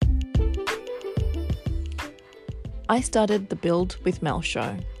I started the Build with Mel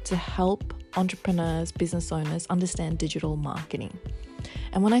show to help entrepreneurs, business owners understand digital marketing.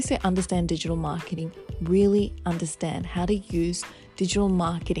 And when I say understand digital marketing, really understand how to use digital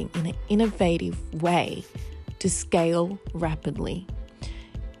marketing in an innovative way to scale rapidly.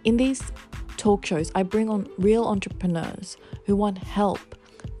 In these talk shows, I bring on real entrepreneurs who want help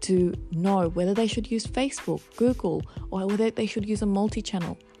to know whether they should use Facebook, Google, or whether they should use a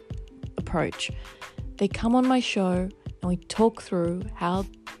multi-channel approach. They come on my show and we talk through how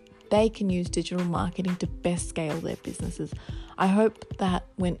they can use digital marketing to best scale their businesses. I hope that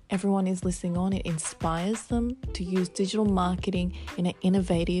when everyone is listening on, it inspires them to use digital marketing in an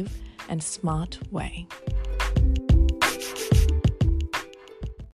innovative and smart way.